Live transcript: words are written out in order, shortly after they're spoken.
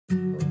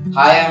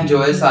Hi, I'm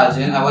Joel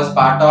Sargent. I was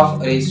part of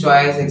Race to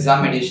IAS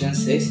Exam Edition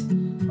 6.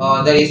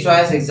 The Race to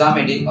IAS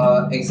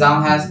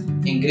exam has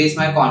increased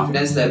my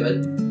confidence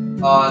level.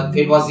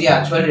 It was the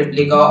actual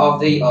replica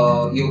of the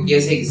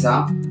UPSC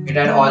exam. It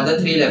had all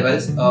the three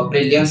levels,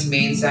 prelims,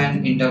 mains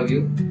and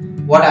interview.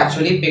 What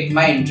actually piqued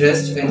my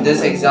interest in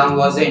this exam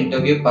was the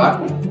interview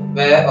part,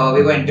 where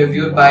we were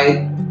interviewed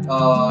by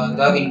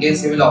the Indian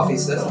civil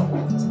officers.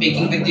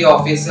 Speaking with the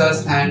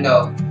officers and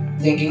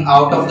thinking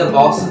out of the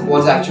box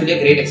was actually a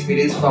great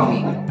experience for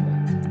me.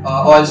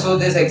 Also,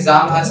 this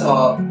exam has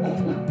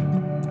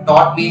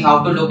taught me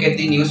how to look at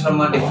the news from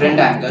a different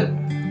angle.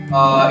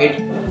 It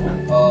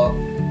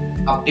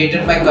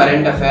updated my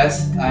current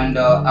affairs, and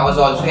I was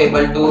also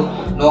able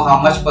to know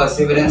how much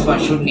perseverance one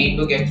should need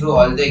to get through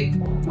all the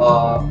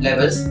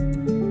levels.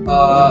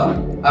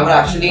 I would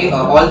actually,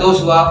 all those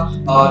who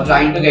are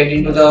trying to get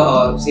into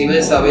the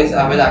civil service,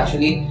 I will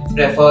actually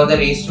prefer the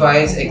Race to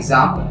IAS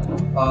exam.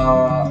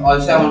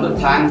 Also, I want to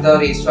thank the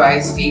Race to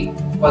IAS team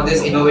for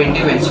this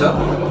innovative venture.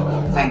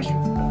 Thank you.